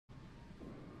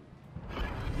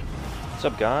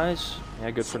What's up, guys?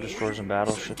 Yeah, good for destroyers and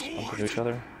battleships bumping into each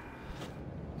other.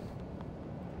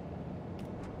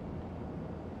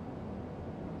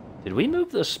 Did we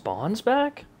move the spawns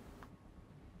back?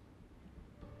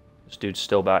 This dude's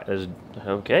still back.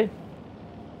 Okay.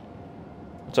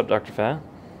 What's up, Dr. Fat?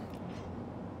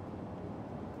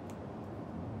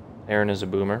 Aaron is a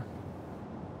boomer.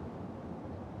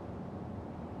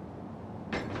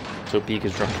 So Peak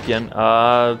is drunk again.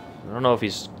 I don't know if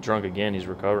he's drunk again. He's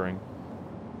recovering.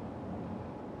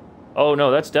 Oh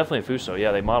no, that's definitely a Fuso.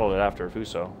 Yeah, they modeled it after a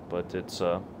Fuso, but it's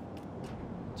a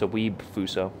weeb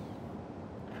Fuso.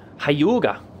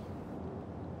 Hyuga.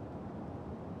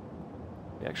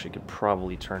 We actually could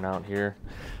probably turn out here.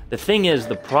 The thing is,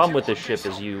 the problem with this ship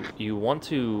is you want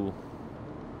to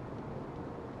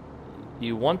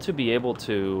be able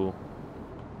to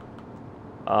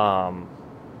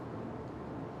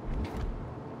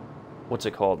what's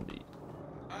it called?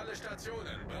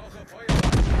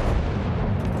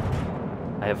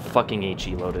 I have fucking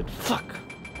HE loaded. Fuck.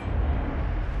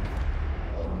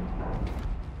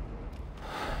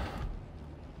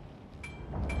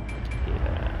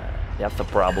 Yeah, that's the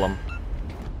problem.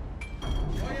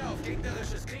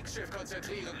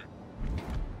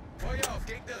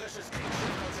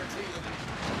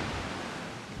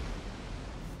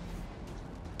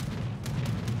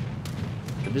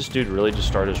 Did this dude really just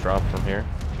start his drop from here?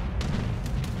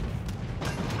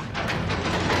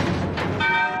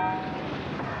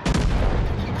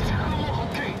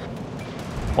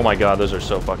 Oh my god, those are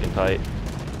so fucking tight.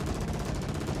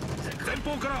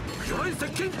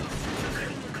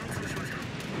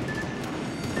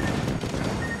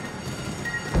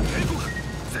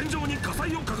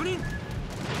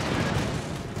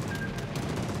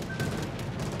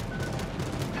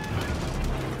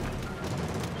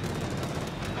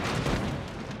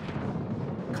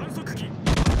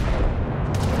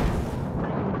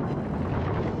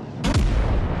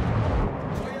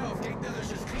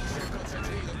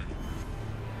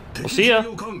 We'll see ya.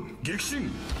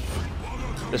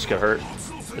 This could hurt.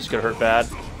 This could hurt bad.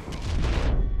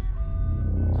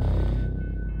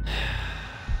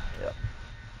 Yep.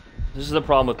 This is the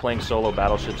problem with playing solo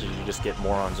battleships, is you just get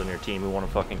morons on your team who want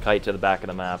to fucking kite to the back of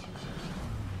the map.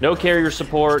 No carrier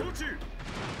support.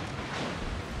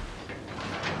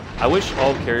 I wish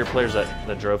all carrier players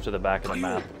that drove to the back of the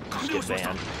map just get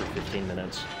banned for 15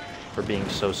 minutes for being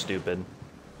so stupid.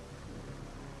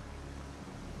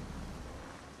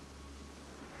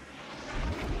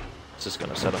 It's just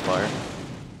gonna set a fire.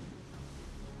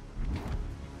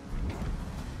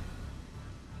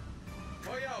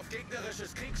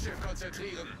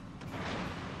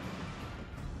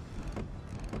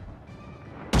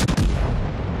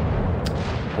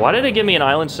 Why did it give me an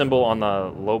island symbol on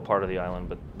the low part of the island,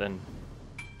 but then...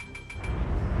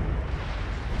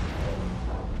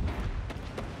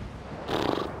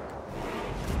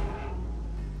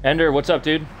 Ender, what's up,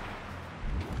 dude?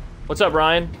 What's up,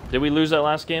 Ryan? Did we lose that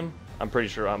last game? I'm pretty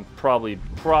sure. I'm probably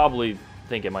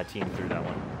thinking my team threw that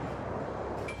one.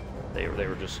 They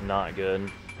were just not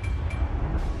good.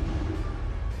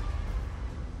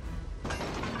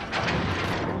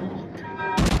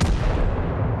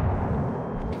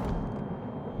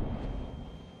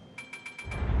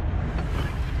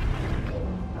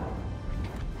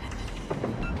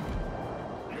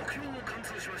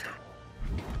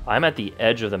 I'm at the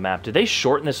edge of the map. Did they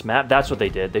shorten this map? That's what they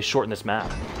did. They shortened this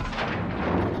map.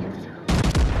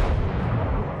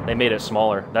 They made it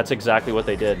smaller. That's exactly what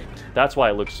they did. That's why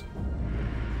it looks...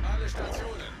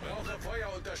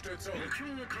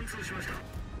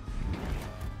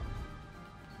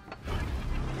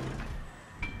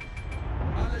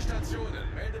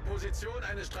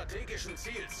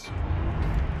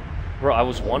 Bro, I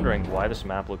was wondering why this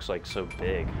map looks like so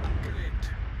big.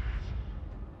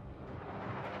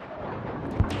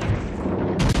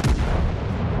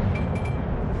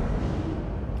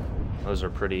 Those are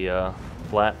pretty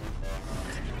flat.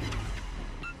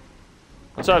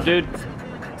 What's up, dude?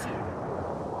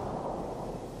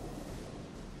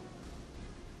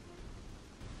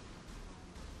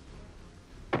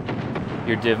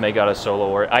 Your div may got a solo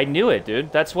war. I knew it,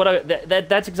 dude. That's what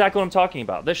that's exactly what I'm talking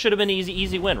about. This should have been an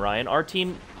easy win, Ryan. Our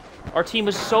team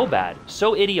was so bad,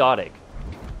 so idiotic.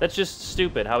 That's just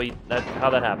stupid how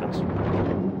that happens.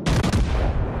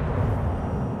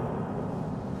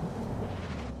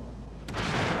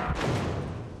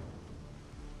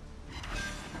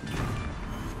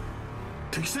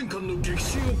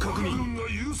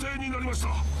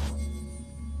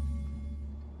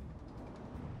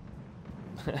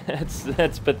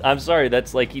 but I'm sorry,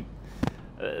 that's like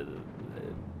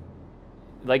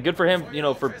like, good for him, you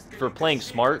know, for playing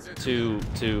smart to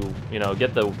you know,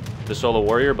 get the solo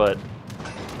warrior, but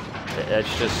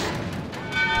it's just.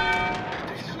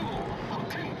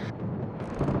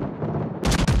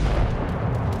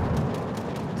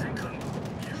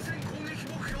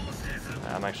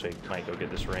 I'm actually might go get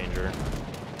this ranger.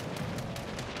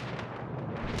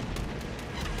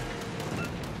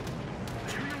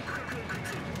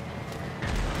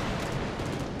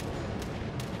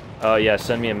 Oh yeah,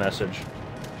 send me a message.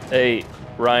 Hey,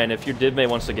 Ryan, if your divmate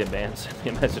wants to get banned, send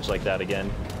me a message like that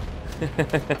again.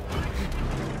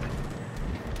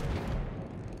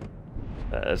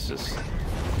 That's just...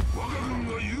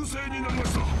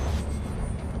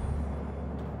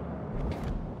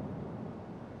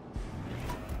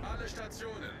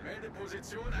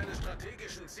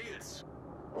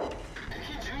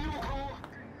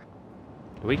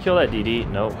 Did we kill that DD?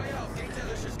 Nope.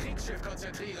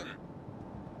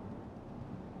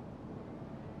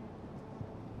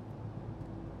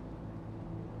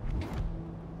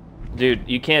 Dude,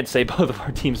 you can't say both of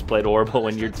our teams played horrible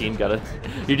when your team got a...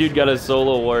 Your dude got a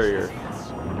solo warrior.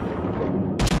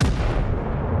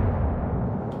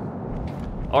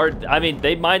 Or, I mean,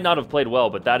 they might not have played well,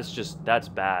 but that is just... That's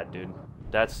bad, dude.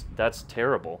 That's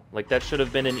terrible. Like, that should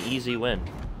have been an easy win.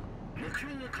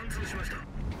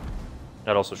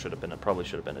 That also should have been... Probably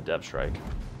should have been a dev strike.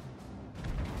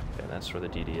 Okay, that's where the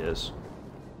DD is.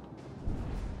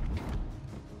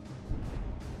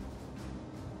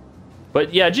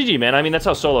 But yeah, GG, man. I mean, that's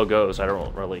how solo goes. I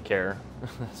don't really care.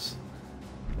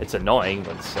 It's annoying,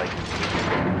 but it's like...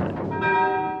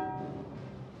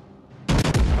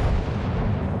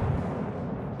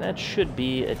 That should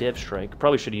be a dev strike.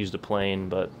 Probably should have used a plane,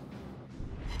 but...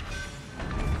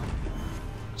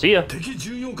 See ya!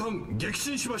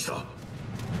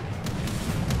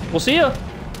 We'll see ya!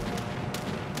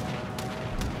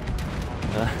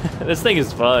 This thing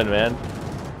is fun, man.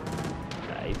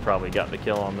 He probably got the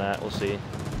kill on that. We'll see.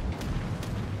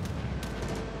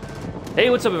 Hey,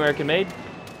 what's up, American Made?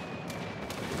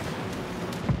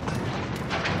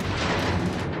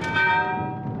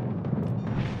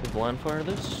 We'll blind fire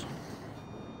this.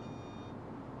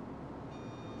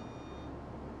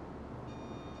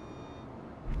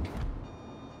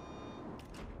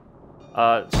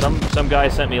 Some guy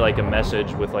sent me like a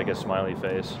message with like a smiley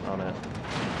face on it.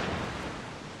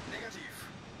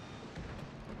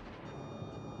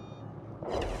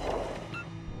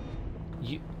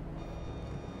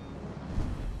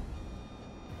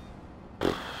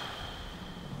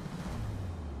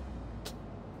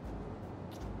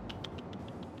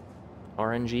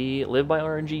 RNG, live by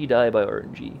RNG, die by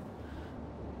RNG.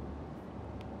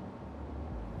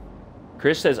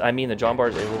 Chris says, I mean, the John Bar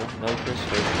is able. No, Chris,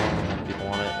 people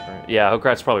want it. Yeah,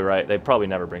 Hokrat's probably right. They probably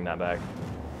never bring that back.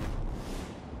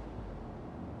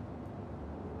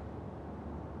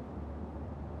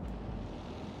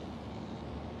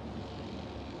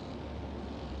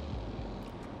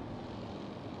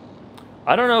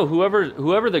 I don't know,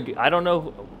 whoever the, I don't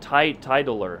know,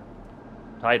 Title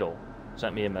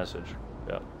sent me a message.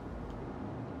 Yeah.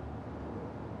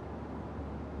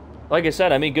 Like I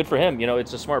said, I mean, good for him. You know,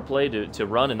 it's a smart play to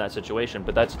run in that situation,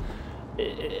 but that's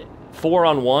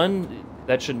 4-on-1.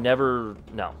 That should never,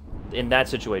 no. In that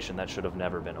situation, that should have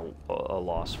never been a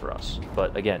loss for us.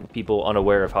 But again, people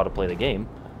unaware of how to play the game,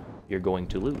 you're going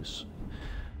to lose.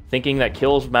 Thinking that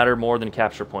kills matter more than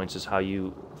capture points is how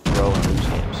you throw and lose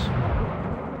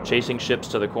games. Chasing ships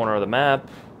to the corner of the map.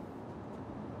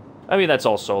 I mean, that's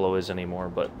all solo is anymore,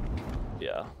 but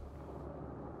yeah.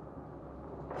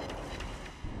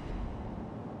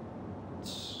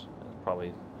 It's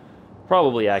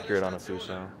probably accurate on a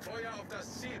Fuso.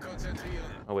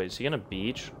 Oh wait, is he gonna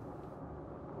beach?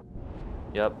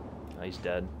 Yep, oh, he's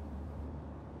dead.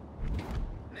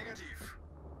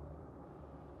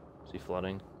 Is he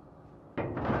flooding?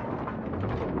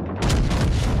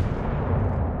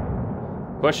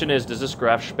 Question is, does this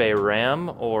graph spay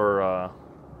RAM or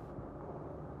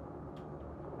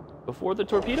before the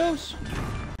torpedoes?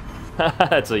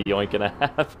 That's a yoink and a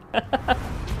half.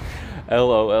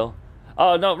 LOL.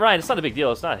 Oh no, Ryan, it's not a big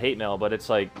deal. It's not hate mail, but it's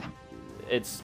like, it's